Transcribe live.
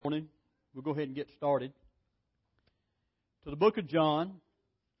morning. We'll go ahead and get started. To the book of John,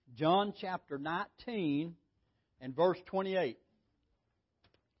 John chapter 19 and verse 28.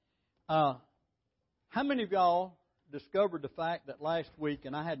 How many of y'all discovered the fact that last week,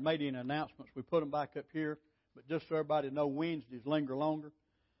 and I had made any announcements, we put them back up here, but just so everybody know, Wednesdays linger longer.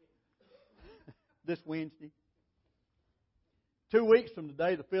 This Wednesday. 2 weeks from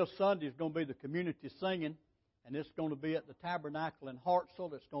today, the fifth Sunday, is going to be the community singing, and it's going to be at the Tabernacle in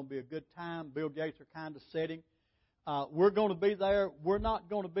Hartselle. It's going to be a good time. Bill Gates are kind of setting. We're going to be there. We're not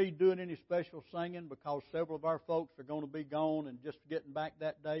going to be doing any special singing because several of our folks are going to be gone and just getting back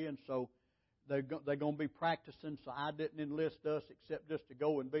that day, and so they're going to be practicing. So I didn't enlist us except just to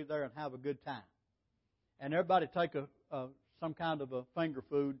go and be there and have a good time. And everybody take some kind of a finger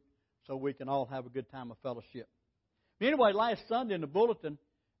food so we can all have a good time of fellowship. But anyway, last Sunday in the bulletin,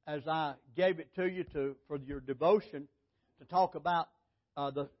 as I gave it to you for your devotion, to talk about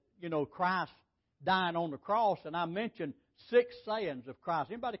Christ dying on the cross, and I mentioned 6 sayings of Christ.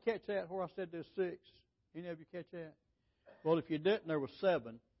 Anybody catch that where I said there's 6? Any of you catch that? Well, if you didn't, there was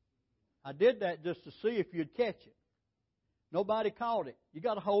 7. I did that just to see if you'd catch it. Nobody caught it. You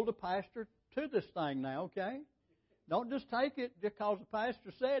got to hold the pastor to this thing now, okay? Don't just take it because the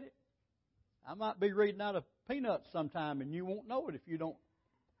pastor said it. I might be reading out of Peanuts sometime, and you won't know it if you don't,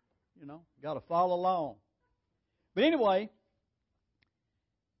 got to follow along. But anyway,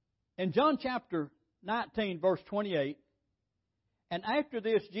 in John chapter 19, verse 28, and after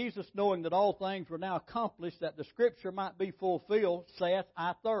this, Jesus, knowing that all things were now accomplished, that the Scripture might be fulfilled, saith,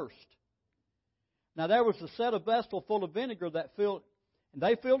 I thirst. Now there was a vessel full of vinegar and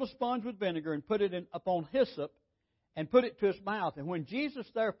they filled a sponge with vinegar and put it upon hyssop and put it to his mouth. And when Jesus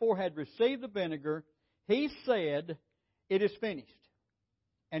therefore had received the vinegar, he said, it is finished.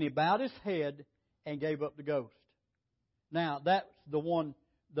 And he bowed his head and gave up the ghost. Now that's the one,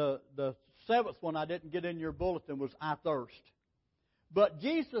 the 7th one I didn't get in your bulletin was I thirst. But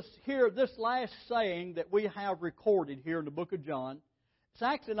Jesus here, this last saying that we have recorded here in the book of John, it's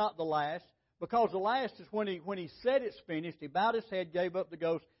actually not the last, because the last is when he said it's finished, he bowed his head, gave up the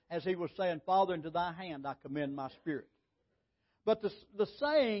ghost, as he was saying, Father, into thy hand I commend my spirit. But the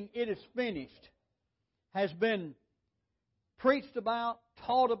saying, it is finished, has been preached about,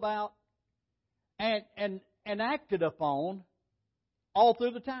 taught about, and acted upon all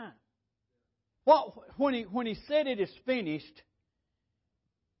through the time. When he said it is finished,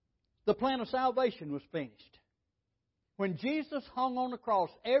 the plan of salvation was finished. When Jesus hung on the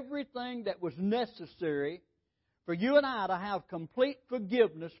cross, everything that was necessary for you and I to have complete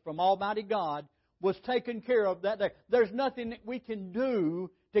forgiveness from Almighty God was taken care of that day. There's nothing that we can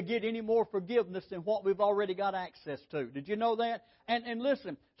do to get any more forgiveness than what we've already got access to. Did you know that? And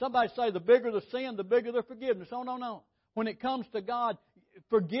listen, somebody say the bigger the sin, the bigger the forgiveness. Oh, no. When it comes to God,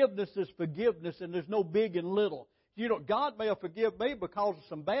 forgiveness is forgiveness, and there's no big and little. God may have forgiven me because of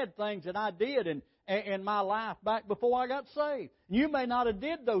some bad things that I did in my life back before I got saved. You may not have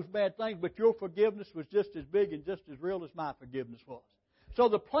did those bad things, but your forgiveness was just as big and just as real as my forgiveness was. So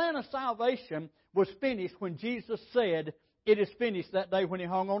the plan of salvation was finished when Jesus said, it is finished, that day when He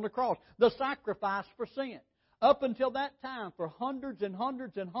hung on the cross. The sacrifice for sin. Up until that time, for hundreds and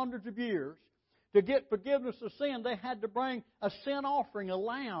hundreds and hundreds of years, to get forgiveness of sin, they had to bring a sin offering, a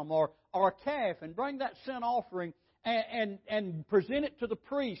lamb or a calf, and bring that sin offering and present it to the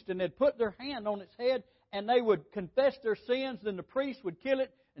priest. And they'd put their hand on its head, and they would confess their sins. Then the priest would kill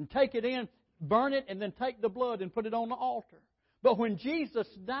it and take it in, burn it, and then take the blood and put it on the altar. But when Jesus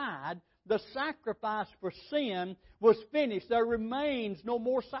died, the sacrifice for sin was finished. There remains no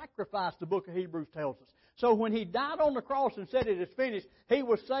more sacrifice, the book of Hebrews tells us. So when He died on the cross and said it is finished, He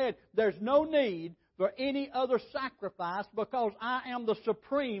was saying there's no need for any other sacrifice because I am the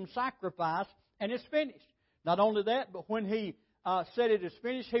supreme sacrifice and it's finished. Not only that, but when He said it is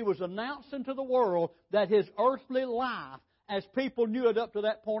finished, He was announcing to the world that His earthly life, as people knew it up to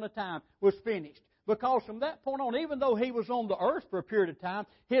that point of time, was finished. Because from that point on, even though He was on the earth for a period of time,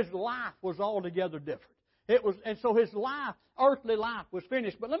 His life was altogether different. And so His life, earthly life, was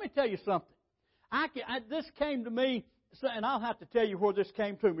finished. But let me tell you something. This came to me, and I'll have to tell you where this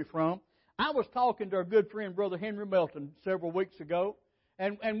came to me from. I was talking to our good friend, Brother Henry Melton, several weeks ago,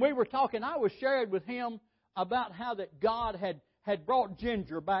 and we were talking. I was sharing with him about how that God had brought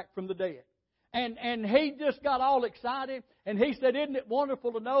Ginger back from the dead. And he just got all excited, and he said, isn't it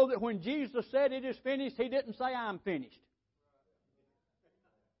wonderful to know that when Jesus said it is finished, He didn't say I'm finished.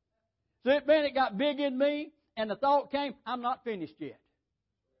 So it got big in me, and the thought came, I'm not finished yet.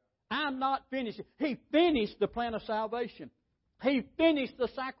 I'm not finished. He finished the plan of salvation. He finished the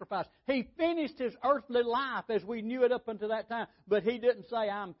sacrifice. He finished His earthly life as we knew it up until that time. But He didn't say,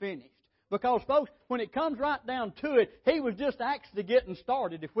 I'm finished. Because, folks, when it comes right down to it, He was just actually getting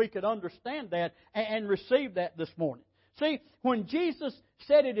started, if we could understand that and receive that this morning. See, when Jesus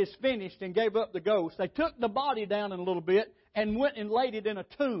said it is finished and gave up the ghost, they took the body down in a little bit and went and laid it in a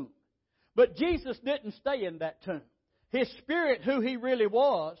tomb. But Jesus didn't stay in that tomb. His spirit, who He really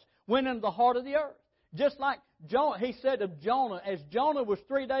was, went into the heart of the earth. Just like He said of Jonah, as Jonah was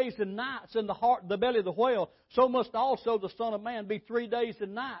 3 days and nights in the belly of the whale, so must also the Son of Man be 3 days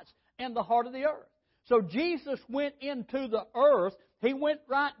and nights in the heart of the earth. So Jesus went into the earth. He went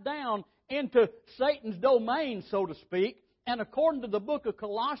right down into Satan's domain, so to speak. And according to the book of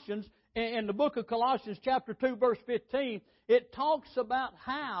Colossians, in the book of Colossians chapter 2, verse 15, it talks about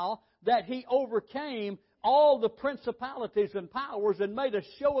how that He overcame all the principalities and powers and made a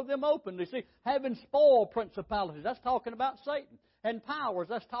show of them openly. See, having spoiled principalities, that's talking about Satan. And powers,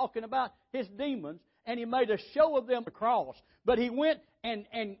 that's talking about his demons. And He made a show of them on the cross. But He went and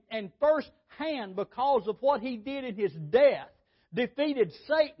first hand, because of what He did in His death, defeated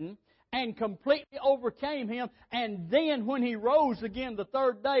Satan and completely overcame him. And then when He rose again the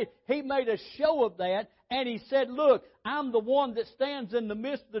third day, He made a show of that. And He said, look, I'm the one that stands in the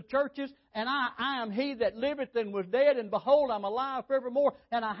midst of the churches, and I am He that liveth and was dead, and behold, I'm alive forevermore,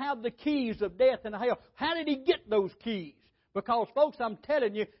 and I have the keys of death and hell. How did He get those keys? Because, folks, I'm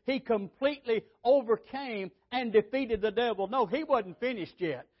telling you, He completely overcame and defeated the devil. No, He wasn't finished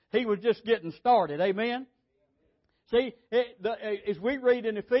yet. He was just getting started. Amen? See, as we read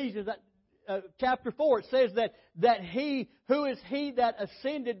in Ephesians chapter 4, it says that He, who is He that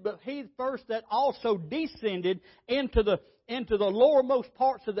ascended, but He first that also descended into the lowermost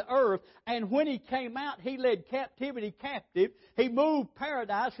parts of the earth. And when He came out, He led captivity captive. He moved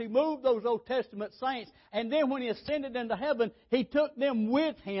paradise. He moved those Old Testament saints. And then when He ascended into heaven, He took them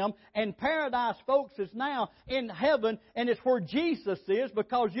with Him. And paradise, folks, is now in heaven. And it's where Jesus is,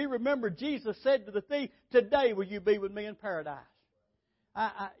 because you remember Jesus said to the thief, today will you be with me in paradise.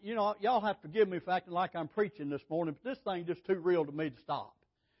 Y'all have to forgive me for acting like I'm preaching this morning, but this thing is just too real to me to stop.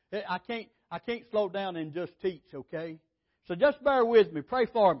 I can't slow down and just teach, okay? So just bear with me. Pray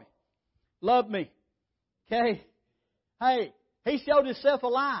for me. Love me. Okay? Hey, He showed Himself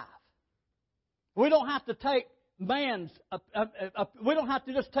alive. We don't have to take we don't have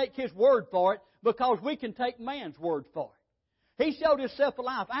to just take His word for it, because we can take man's word for it. He showed Himself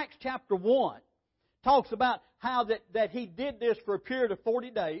alive. Acts chapter 1 talks about how that He did this for a period of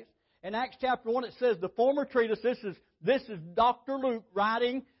 40 days. In Acts chapter 1 it says, the former treatise, this is Dr. Luke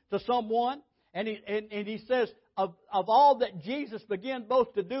writing to someone, and he says, of all that Jesus began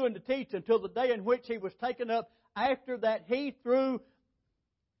both to do and to teach until the day in which He was taken up, after that He through,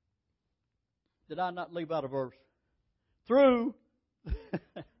 did I not leave out a verse? Through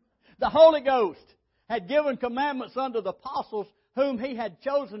the Holy Ghost had given commandments unto the apostles whom He had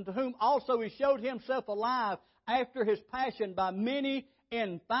chosen, to whom also He showed Himself alive after His passion by many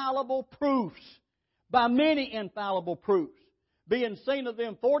infallible proofs. By many infallible proofs. Being seen of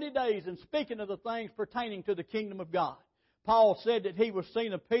them 40 days and speaking of the things pertaining to the kingdom of God. Paul said that He was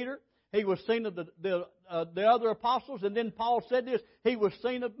seen of Peter. He was seen of the other apostles. And then Paul said this, He was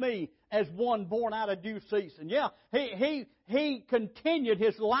seen of me as one born out of due season. Yeah, he continued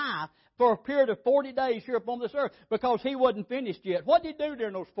His life for a period of 40 days here upon this earth, because He wasn't finished yet. What did He do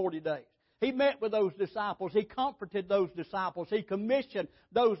during those 40 days? He met with those disciples. He comforted those disciples. He commissioned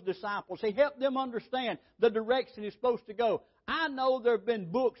those disciples. He helped them understand the direction He's supposed to go. I know there have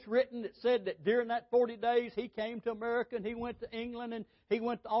been books written that said that during that 40 days He came to America and He went to England and He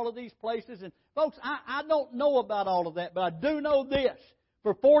went to all of these places. And folks, I don't know about all of that, but I do know this.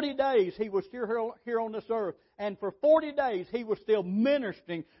 For 40 days He was here on this earth. And for 40 days He was still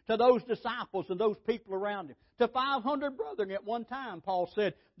ministering to those disciples and those people around Him. To 500 brethren at one time, Paul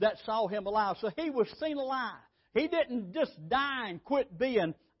said, that saw Him alive. So He was seen alive. He didn't just die and quit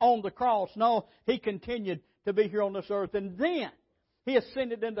being on the cross. No, He continued to be here on this earth. And then He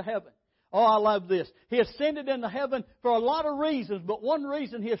ascended into heaven. Oh, I love this. He ascended into heaven for a lot of reasons, but one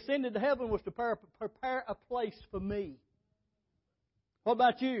reason He ascended to heaven was to prepare a place for me. What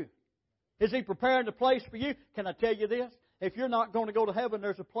about you? Is He preparing a place for you? Can I tell you this? If you're not going to go to heaven,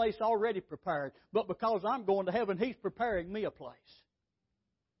 there's a place already prepared. But because I'm going to heaven, He's preparing me a place.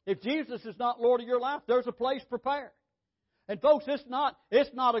 If Jesus is not Lord of your life, there's a place prepared. And folks, it's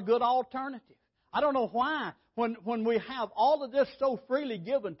not a good alternative. I don't know why, when we have all of this so freely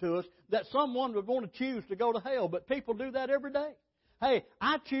given to us, that someone would want to choose to go to hell. But people do that every day. Hey,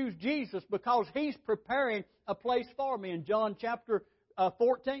 I choose Jesus because He's preparing a place for me in John chapter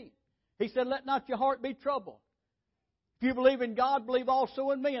 14. He said, let not your heart be troubled. If you believe in God, believe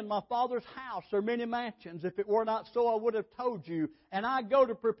also in me. In my Father's house are many mansions. If it were not so, I would have told you. And I go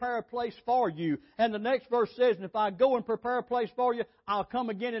to prepare a place for you. And the next verse says, and if I go and prepare a place for you, I'll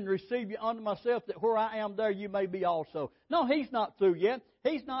come again and receive you unto myself, that where I am, there you may be also. No, He's not through yet.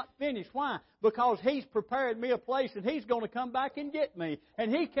 He's not finished. Why? Because He's prepared me a place, and He's going to come back and get me.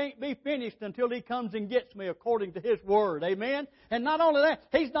 And He can't be finished until He comes and gets me according to His Word. Amen? And not only that,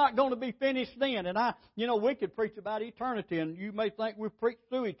 He's not going to be finished then. And we could preach about eternity, and you may think we've preached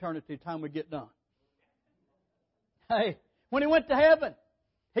through eternity by the time we get done. Hey, when He went to heaven,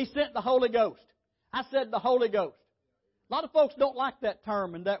 He sent the Holy Ghost. I said the Holy Ghost. A lot of folks don't like that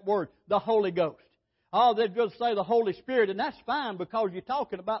term and that word, the Holy Ghost. Oh, they'd just say the Holy Spirit, and that's fine because you're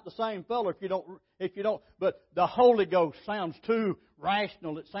talking about the same fellow if you don't. But the Holy Ghost sounds too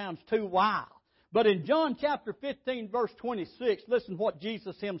rational. It sounds too wild. But in John chapter 15, verse 26, listen what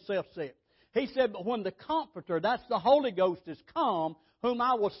Jesus Himself said. He said, but when the Comforter, that's the Holy Ghost, is come, whom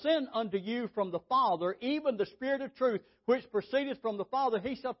I will send unto you from the Father, even the Spirit of truth, which proceedeth from the Father,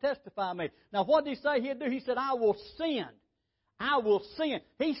 He shall testify me. Now what did He say He'd do? He said, I will send. I will send.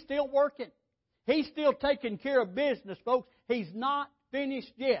 He's still working. He's still taking care of business, folks. He's not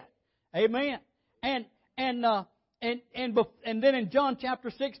finished yet. Amen. And then in John chapter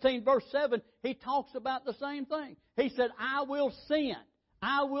 16, verse 7, He talks about the same thing. He said, I will send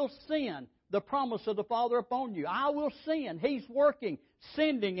the promise of the Father upon you. I will send. He's working,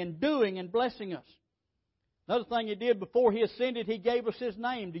 sending and doing and blessing us. Another thing He did before He ascended, He gave us His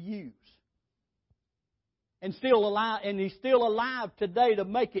name to use. And He's still alive today to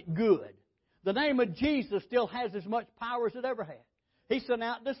make it good. The name of Jesus still has as much power as it ever had. He sent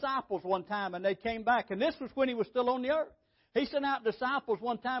out disciples one time and they came back. And this was when He was still on the earth. He sent out disciples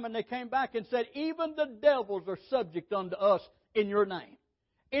one time and they came back and said, even the devils are subject unto us in your name.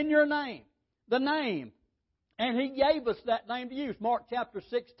 In your name. The name. And He gave us that name to use. Mark chapter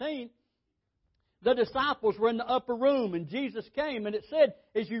 16. The disciples were in the upper room and Jesus came. And it said,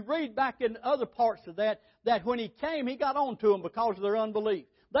 as you read back in other parts of that when He came, He got on to them because of their unbelief.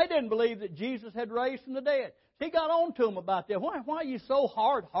 They didn't believe that Jesus had raised from the dead. He got on to them about that. Why are you so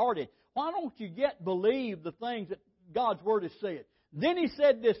hard-hearted? Why don't you yet believe the things that God's Word has said? Then He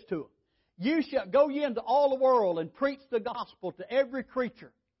said this to them. You shall go ye into all the world and preach the gospel to every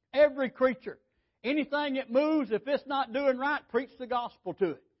creature. Every creature. Anything that moves, if it's not doing right, preach the gospel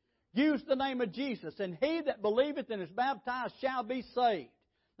to it. Use the name of Jesus. And he that believeth and is baptized shall be saved.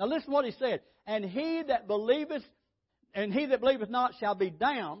 Now listen what He said. And he that believeth not shall be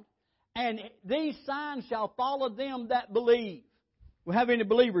damned, and these signs shall follow them that believe. We have any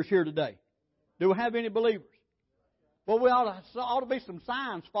believers here today? Do we have any believers? Well, we ought to be some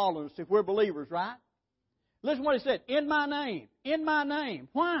signs following us if we're believers, right? Listen what He said. In my name. In my name.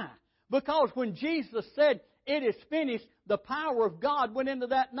 Why? Because when Jesus said, it is finished, the power of God went into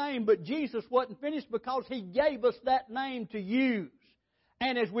that name, but Jesus wasn't finished because He gave us that name to use.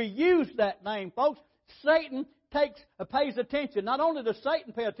 And as we use that name, folks, Satan pays attention. Not only does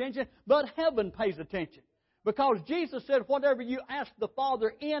Satan pay attention, but heaven pays attention. Because Jesus said, whatever you ask the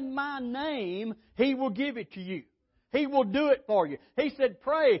Father in my name, He will give it to you. He will do it for you. He said,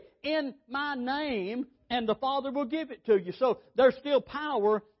 pray in my name, and the Father will give it to you. So there's still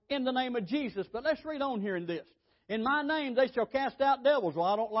power in the name of Jesus. But let's read on here in this. In my name they shall cast out devils. Well,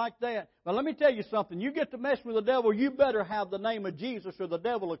 I don't like that. But let me tell you something. You get to mess with the devil, you better have the name of Jesus or the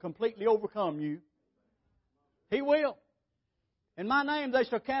devil will completely overcome you. He will. In my name they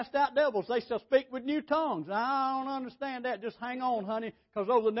shall cast out devils. They shall speak with new tongues. Now, I don't understand that. Just hang on, honey, because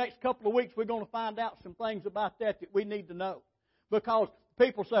over the next couple of weeks we're going to find out some things about that we need to know. Because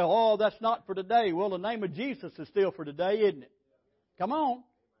people say, oh, that's not for today. Well, the name of Jesus is still for today, isn't it? Come on.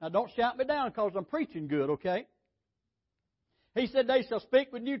 Now, don't shout me down because I'm preaching good, okay? He said they shall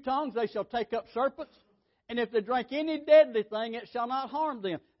speak with new tongues. They shall take up serpents. And if they drink any deadly thing, it shall not harm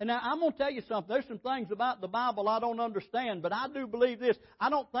them. And now, I'm going to tell you something. There's some things about the Bible I don't understand, but I do believe this. I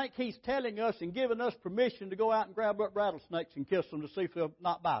don't think He's telling us and giving us permission to go out and grab up rattlesnakes and kiss them to see if they'll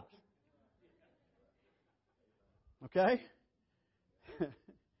not bite us. Okay?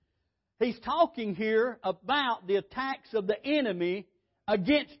 He's talking here about the attacks of the enemy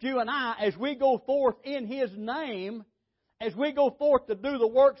against you and I as we go forth in His name. As we go forth to do the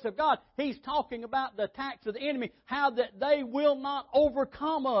works of God, He's talking about the attacks of the enemy, how that they will not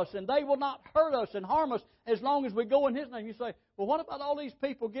overcome us and they will not hurt us and harm us as long as we go in His name. You say, well, what about all these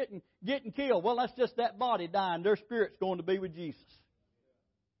people getting killed? Well, that's just that body dying. Their spirit's going to be with Jesus.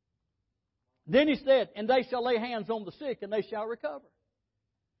 Then He said, and they shall lay hands on the sick and they shall recover.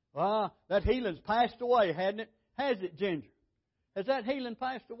 Well, that healing's passed away, hasn't it? Has it, Ginger? Has that healing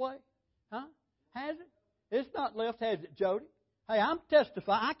passed away? Huh? Has it? It's not left, has it, Jody? Hey,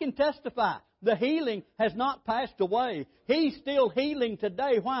 I can testify. The healing has not passed away. He's still healing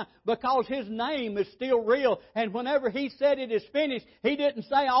today. Why? Because His name is still real. And whenever He said it is finished, He didn't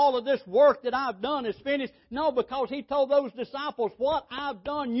say all of this work that I've done is finished. No, because He told those disciples, what I've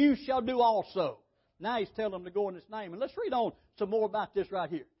done you shall do also. Now He's telling them to go in His name. And let's read on some more about this right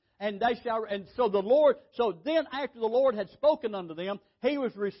here. And so then after the Lord had spoken unto them, He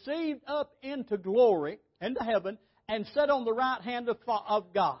was received up into glory, into heaven, and sat on the right hand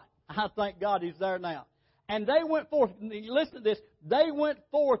of God. I thank God He's there now. And they went forth, listen to this, they went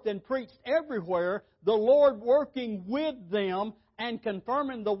forth and preached everywhere, the Lord working with them and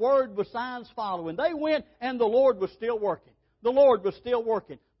confirming the word with signs following. They went and the Lord was still working. The Lord was still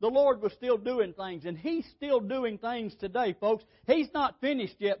working. The Lord was still doing things. And He's still doing things today, folks. He's not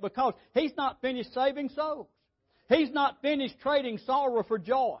finished yet because He's not finished saving souls. He's not finished trading sorrow for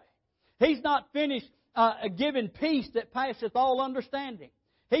joy. He's not finished giving peace that passeth all understanding.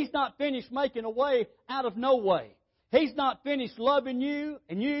 He's not finished making a way out of no way. He's not finished loving you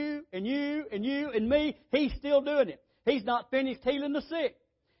and you and you and you and me. He's still doing it. He's not finished healing the sick.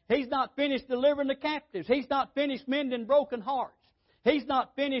 He's not finished delivering the captives. He's not finished mending broken hearts. He's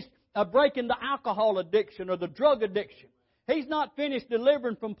not finished breaking the alcohol addiction or the drug addiction. He's not finished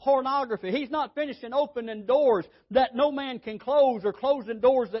delivering from pornography. He's not finished in opening doors that no man can close or closing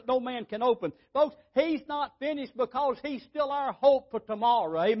doors that no man can open. Folks, He's not finished because He's still our hope for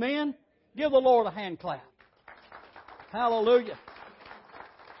tomorrow. Amen? Give the Lord a hand clap. Hallelujah.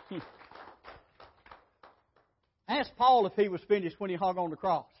 Ask Paul if he was finished when he hung on the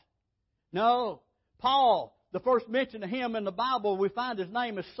cross. No. Paul, the first mention of him in the Bible, we find his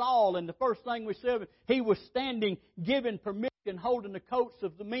name is Saul, and the first thing we see, he was standing, giving permission, holding the coats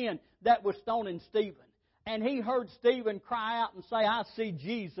of the men that were stoning Stephen. And he heard Stephen cry out and say, I see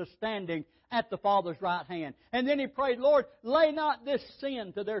Jesus standing at the Father's right hand. And then he prayed, Lord, lay not this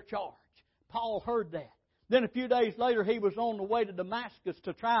sin to their charge. Paul heard that. Then a few days later, he was on the way to Damascus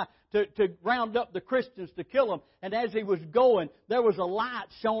to try to round up the Christians to kill them. And as he was going, there was a light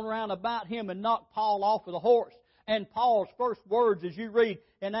shone around about him and knocked Paul off of the horse. And Paul's first words, as you read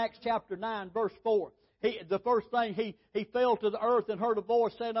in Acts chapter 9, verse 4, the first thing he fell to the earth and heard a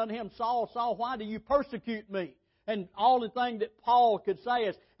voice saying unto him, Saul, Saul, why do you persecute me? And all the thing that Paul could say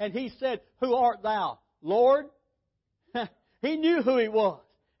is, and he said, Who art thou? Lord? He knew who he was.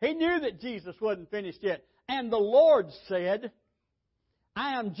 He knew that Jesus wasn't finished yet. And the Lord said,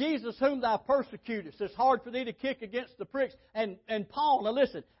 I am Jesus whom thou persecutest. It's hard for thee to kick against the pricks. And Paul, now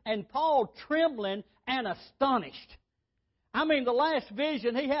listen, and Paul trembling and astonished. I mean, the last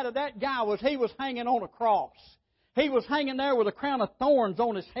vision he had of that guy was he was hanging on a cross. He was hanging there with a crown of thorns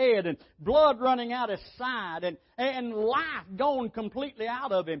on his head and blood running out his side and life gone completely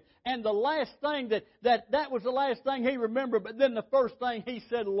out of him. And the last thing that was the last thing he remembered. But then the first thing he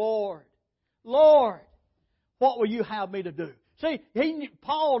said, Lord, Lord, what will you have me to do? See,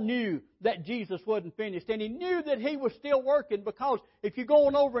 Paul knew that Jesus wasn't finished, and he knew that he was still working because if you go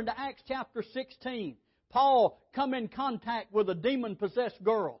on over into Acts chapter 16, Paul come in contact with a demon-possessed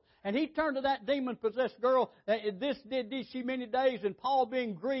girl. And he turned to that demon-possessed girl, this did she many days, and Paul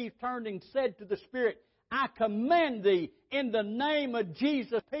being grieved turned and said to the Spirit, I command thee in the name of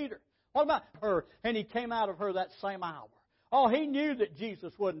Jesus, Peter. What about her? And he came out of her that same hour. Oh, he knew that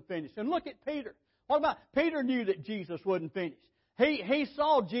Jesus wasn't finished. And look at Peter. What about Peter knew that Jesus wasn't finished. He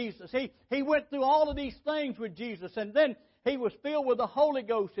saw Jesus. He went through all of these things with Jesus. And then he was filled with the Holy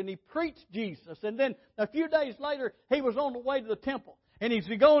Ghost and he preached Jesus. And then a few days later, he was on the way to the temple. And he's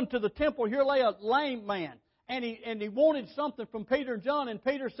going to the temple. Here lay a lame man. And he wanted something from Peter and John. And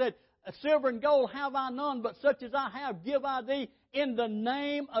Peter said, Silver and gold have I none, but such as I have give I thee. In the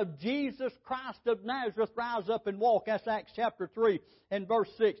name of Jesus Christ of Nazareth, rise up and walk. That's Acts chapter 3 and verse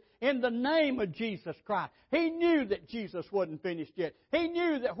 6. In the name of Jesus Christ. He knew that Jesus wasn't finished yet. He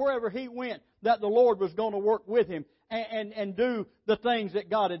knew that wherever he went, that the Lord was going to work with him and do the things that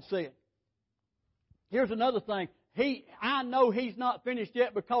God had said. Here's another thing. I know He's not finished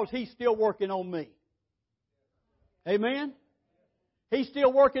yet because He's still working on me. Amen? He's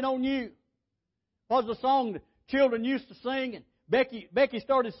still working on you. What was the song that children used to sing? And Becky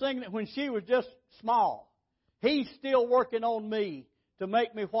started singing it when she was just small. He's still working on me to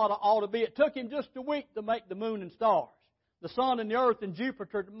make me what I ought to be. It took Him just a week to make the moon and stars, the sun and the earth and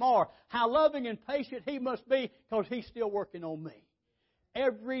Jupiter and Mars. How loving and patient He must be because He's still working on me.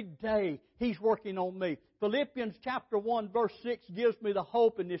 Every day He's working on me. Philippians chapter 1 verse 6 gives me the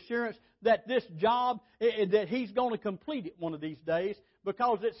hope and the assurance that this job, that He's going to complete it one of these days,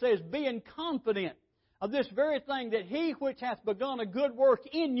 because it says, being confident of this very thing, that He which hath begun a good work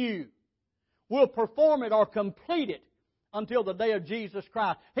in you will perform it or complete it until the day of Jesus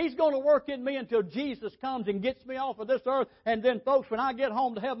Christ. He's going to work in me until Jesus comes and gets me off of this earth. And then, folks, when I get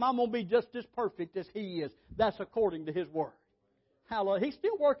home to heaven, I'm going to be just as perfect as He is. That's according to His Word. Hallelujah. He's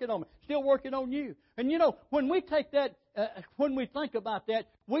still working on me, still working on you. And you know, when we take that, when we think about that,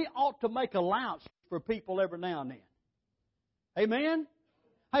 we ought to make allowance for people every now and then. Amen?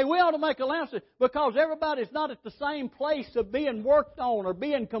 Hey, we ought to make allowances because everybody's not at the same place of being worked on or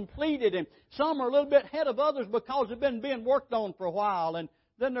being completed. And some are a little bit ahead of others because they've been being worked on for a while. And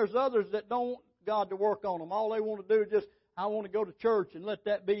then there's others that don't want God to work on them. All they want to do is just, I want to go to church and let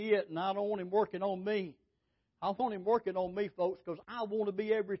that be it. And I don't want Him working on me. I want Him working on me, folks, because I want to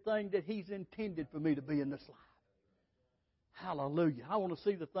be everything that He's intended for me to be in this life. Hallelujah. I want to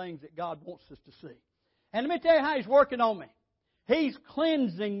see the things that God wants us to see. And let me tell you how He's working on me. He's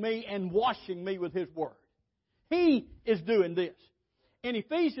cleansing me and washing me with His Word. He is doing this. In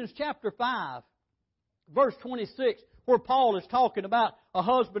Ephesians chapter 5, verse 26, where Paul is talking about a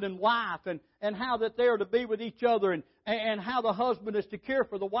husband and wife and how that they are to be with each other and how the husband is to care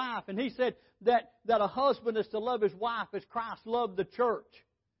for the wife. And he said that a husband is to love his wife as Christ loved the church.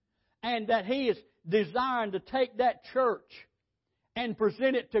 And that he is desiring to take that church and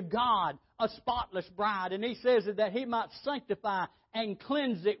present it to God, a spotless bride. And he says that he might sanctify and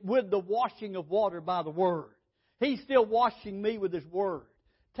cleanse it with the washing of water by the Word. He's still washing me with His Word.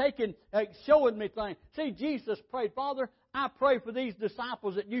 Showing me things. See, Jesus prayed, Father, I pray for these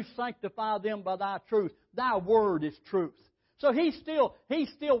disciples that You sanctify them by Thy truth. Thy Word is truth. So He's still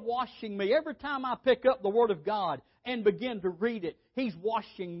washing me. Every time I pick up the Word of God and begin to read it, He's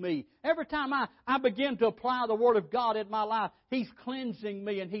washing me. Every time I begin to apply the Word of God in my life, He's cleansing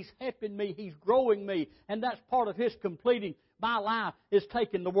me and He's helping me. He's growing me. And that's part of His completing my life, is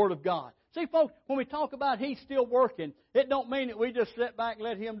taking the Word of God. See, folks, when we talk about He's still working, it don't mean that we just sit back and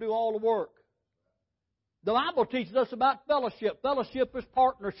let Him do all the work. The Bible teaches us about fellowship. Fellowship is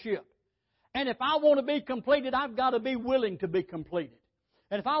partnership. And if I want to be completed, I've got to be willing to be completed.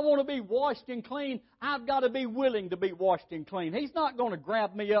 And if I want to be washed and clean, I've got to be willing to be washed and clean. He's not going to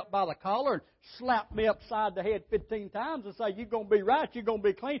grab me up by the collar and slap me upside the head 15 times and say, you're going to be right, you're going to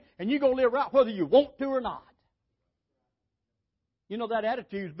be clean, and you're going to live right whether you want to or not. You know, that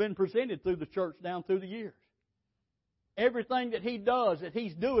attitude's been presented through the church down through the years. Everything that He does, that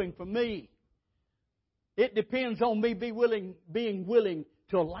He's doing for me, it depends on me being willing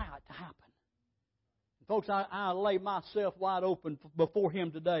to allow it to happen. Folks, I lay myself wide open before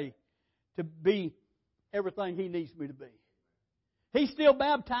Him today to be everything He needs me to be. He's still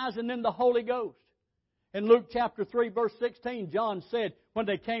baptizing in the Holy Ghost. In Luke chapter 3, verse 16, John said, when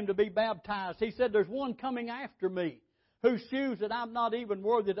they came to be baptized, he said, there's one coming after me, whose shoes that I'm not even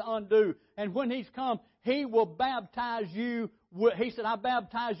worthy to undo. And when He's come, He will baptize you. He said, I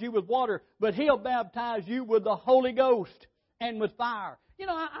baptize you with water, but He'll baptize you with the Holy Ghost and with fire. You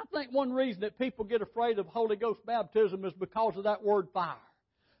know, I think one reason that people get afraid of Holy Ghost baptism is because of that word fire.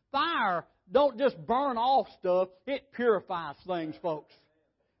 Fire don't just burn off stuff, it purifies things, folks.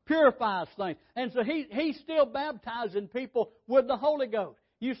 Purifies things. And so He's still baptizing people with the Holy Ghost.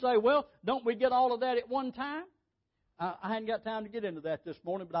 You say, well, don't we get all of that at one time? I hadn't got time to get into that this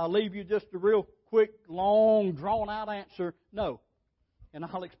morning, but I'll leave you just a real quick, long, drawn-out answer. No. And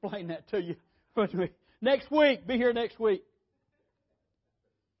I'll explain that to you next week. Be here next week.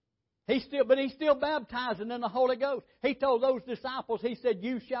 He's still baptizing in the Holy Ghost. He told those disciples, He said,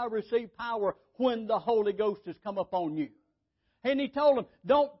 you shall receive power when the Holy Ghost has come upon you. And He told them,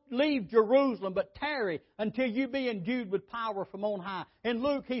 don't leave Jerusalem, but tarry until you be endued with power from on high. In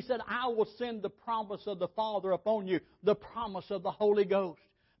Luke, He said, I will send the promise of the Father upon you, the promise of the Holy Ghost.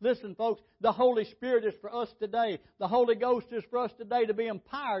 Listen, folks, the Holy Spirit is for us today. The Holy Ghost is for us today to be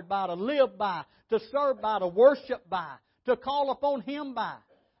empowered by, to live by, to serve by, to worship by, to call upon Him by.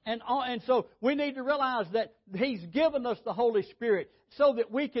 And so we need to realize that He's given us the Holy Spirit so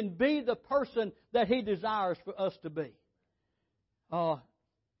that we can be the person that He desires for us to be.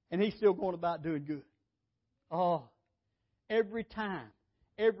 And He's still going about doing good. Every time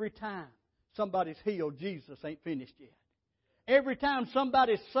somebody's healed, Jesus ain't finished yet. Every time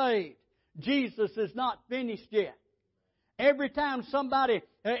somebody's saved, Jesus is not finished yet. Every time somebody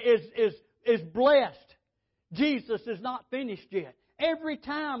is blessed, Jesus is not finished yet. Every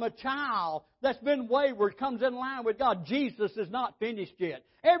time a child that's been wayward comes in line with God, Jesus is not finished yet.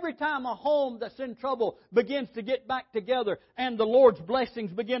 Every time a home that's in trouble begins to get back together and the Lord's blessings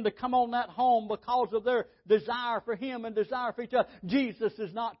begin to come on that home because of their desire for Him and desire for each other, Jesus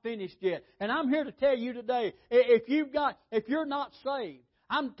is not finished yet. And I'm here to tell you today, if you're not saved,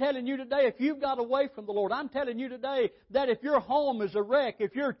 I'm telling you today, if you've got away from the Lord, I'm telling you today that if your home is a wreck,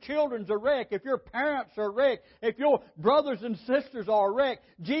 if your children's a wreck, if your parents are a wreck, if your brothers and sisters are a wreck,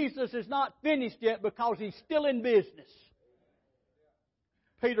 Jesus is not finished yet because He's still in business.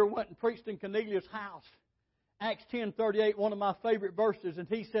 Peter went and preached in Cornelius' house. Acts 10:38, one of my favorite verses, and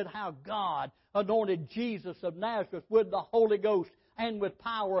he said how God anointed Jesus of Nazareth with the Holy Ghost and with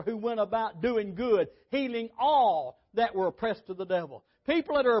power, who went about doing good, healing all that were oppressed of the devil.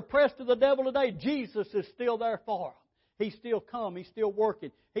 People that are oppressed of the devil today, Jesus is still there for them. He's still come. He's still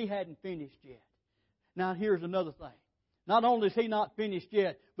working. He hadn't finished yet. Now here's another thing. Not only is He not finished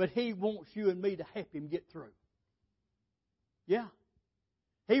yet, but He wants you and me to help Him get through. Yeah.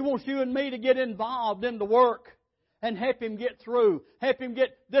 He wants you and me to get involved in the work and help Him get through. Help Him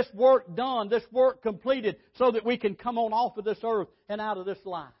get this work done, this work completed, so that we can come on off of this earth and out of this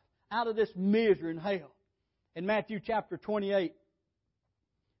life, out of this misery and hell. In Matthew chapter 28,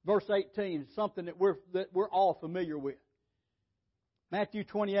 verse 18, something that we're all familiar with. Matthew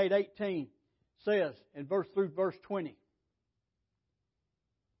 28:18 says, through verse 20,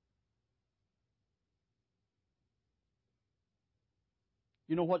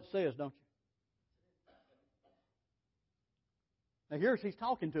 you know what it says, don't you? Now here's He's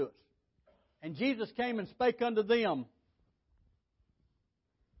talking to us. And Jesus came and spake unto them.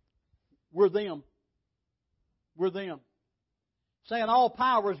 We're them. We're them. Saying, all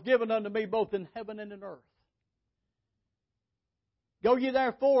power is given unto me both in heaven and in earth. Go ye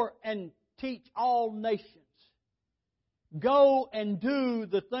therefore and teach all nations. Go and do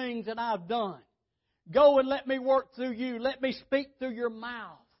the things that I've done. Go and let me work through you. Let me speak through your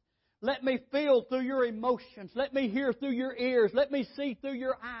mouth. Let me feel through your emotions. Let me hear through your ears. Let me see through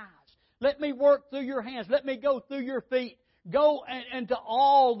your eyes. Let me work through your hands. Let me go through your feet. Go and to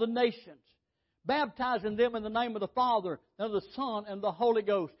all the nations, baptizing them in the name of the Father, and of the Son, and the Holy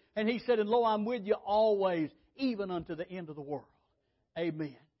Ghost. And He said, and lo, I'm with you always, even unto the end of the world.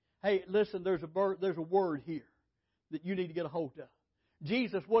 Amen. Hey, listen, there's a word here that you need to get a hold of.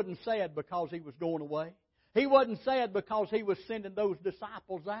 Jesus wasn't sad because He was going away. He wasn't sad because He was sending those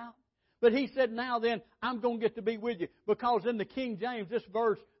disciples out. But He said, now then, I'm going to get to be with you. Because in the King James,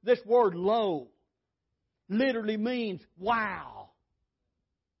 this word lo, literally means wow.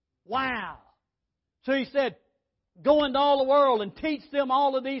 Wow. So He said, go into all the world and teach them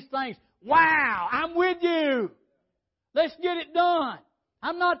all of these things. Wow, I'm with you. Let's get it done.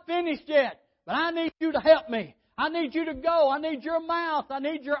 I'm not finished yet, but I need you to help me. I need you to go. I need your mouth. I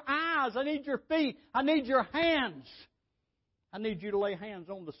need your eyes. I need your feet. I need your hands. I need you to lay hands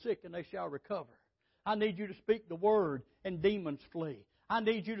on the sick and they shall recover. I need you to speak the word and demons flee. I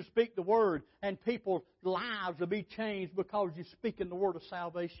need you to speak the word and people's lives will be changed because you're speaking the word of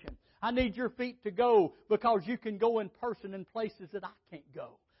salvation. I need your feet to go because you can go in person in places that I can't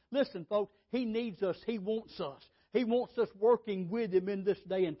go. Listen, folks, He needs us. He wants us. He wants us working with Him in this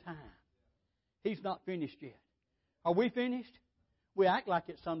day and time. He's not finished yet. Are we finished? We act like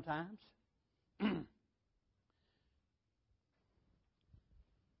it sometimes.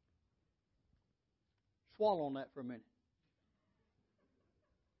 Swallow on that for a minute.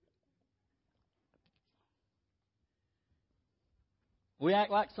 We act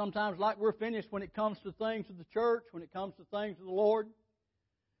like sometimes like we're finished when it comes to things of the church, when it comes to things of the Lord.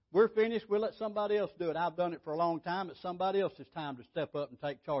 We're finished, we'll let somebody else do it. I've done it for a long time. It's somebody else's time to step up and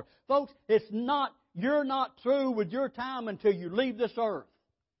take charge. Folks, you're not through with your time until you leave this earth.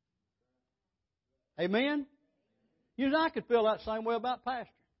 Amen? You know, I could feel that same way about pastoring.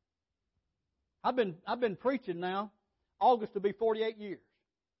 I've been preaching now. August will be 48 years.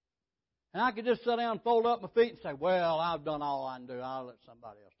 And I could just sit down and fold up my feet and say, well, I've done all I can do. I'll let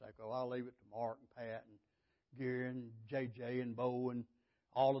somebody else take over. I'll leave it to Mark and Pat and Gary and JJ and Bo and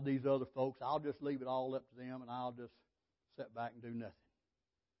all of these other folks. I'll just leave it all up to them and I'll just sit back and do nothing.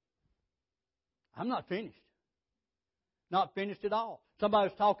 I'm not finished. Not finished at all. Somebody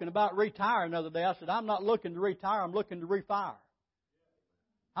was talking about retiring the other day. I said, I'm not looking to retire. I'm looking to refire.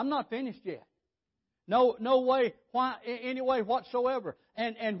 I'm not finished yet. No way, any way whatsoever.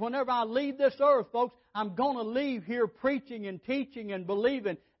 And whenever I leave this earth, folks, I'm going to leave here preaching and teaching and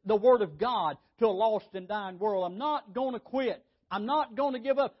believing the Word of God to a lost and dying world. I'm not going to quit. I'm not going to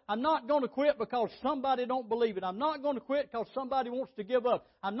give up. I'm not going to quit because somebody don't believe it. I'm not going to quit because somebody wants to give up.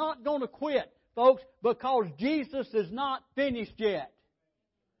 I'm not going to quit, folks, because Jesus is not finished yet.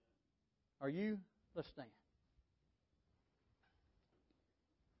 Are you? Let's stand.